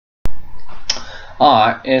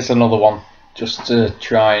Alright, here's another one. Just to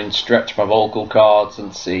try and stretch my vocal cords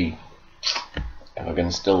and see if I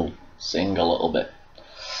can still sing a little bit.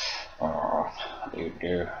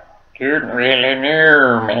 Didn't really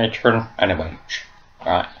know, matron. Anyway,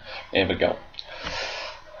 right, here we go.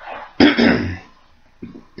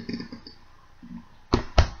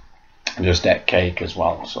 Just ate cake as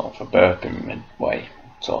well, so for burping midway,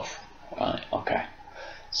 tough. Right, okay.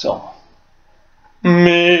 So,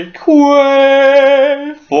 make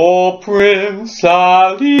way for Prince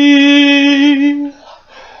Ali.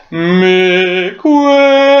 Make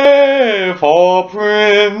way for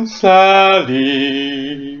Prince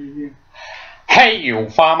Ali. Hey you,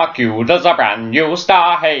 farmer Q, there's a brand new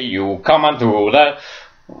star. Hey you, coming through the...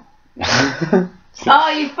 Oh,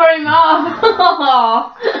 you put him off.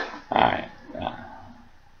 Alright.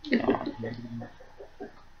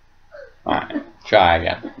 Alright, try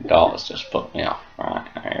again. Daughter's just put me off. Alright,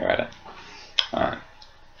 are you ready? Alright.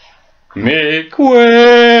 Make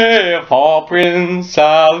way for Prince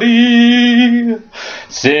Ali.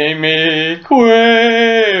 Say make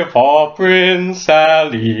way for Prince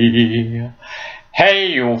Ali. Hey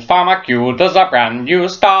you, farmer Q, there's a brand new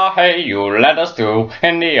star. Hey you, let us through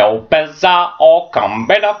in the old bazaar. Oh, come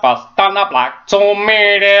better fast on the block to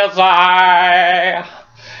meet his eye.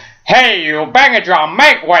 Hey you, bang a drum,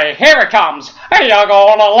 make way, here it comes. Hey, you're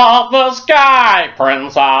gonna love the sky.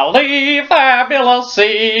 Prince Ali, fabulous,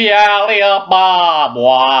 Ali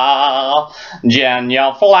Ababa.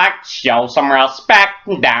 Genuflect, show some respect,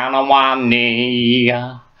 down on one knee.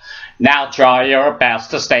 Now try your best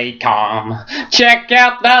to stay calm. Check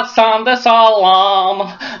out that Sunday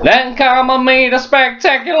Salam. Then come and meet a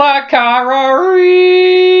spectacular Karari.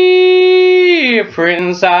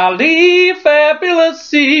 Prince Ali,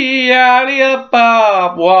 fabulous, Ali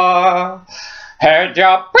Ababa. Heard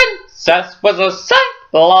your princess was a sight,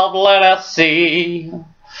 lovely to see.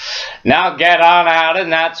 Now get on out in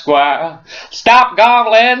that square. Stop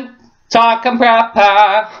gobbling, talking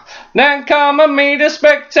proper. Then come and meet a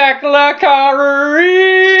spectacular Karari.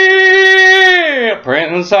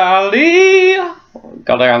 Prince Ali.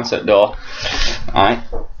 Gotta answer the door. Alright.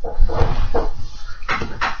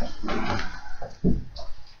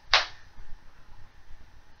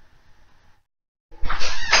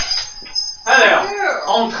 Hello.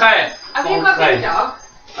 Entree. Have you got Billy Dog?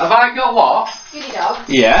 Have I got what? Billy Dog?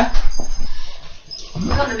 Yeah.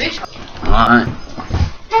 He's on the mooch. Alright.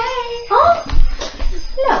 Hey. Oh.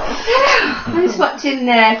 Hello. I'm just watching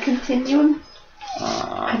Continuum.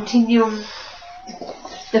 Continuum.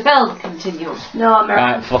 The film Continuum. No, American.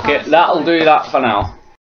 Right, fuck it. That'll do that for now.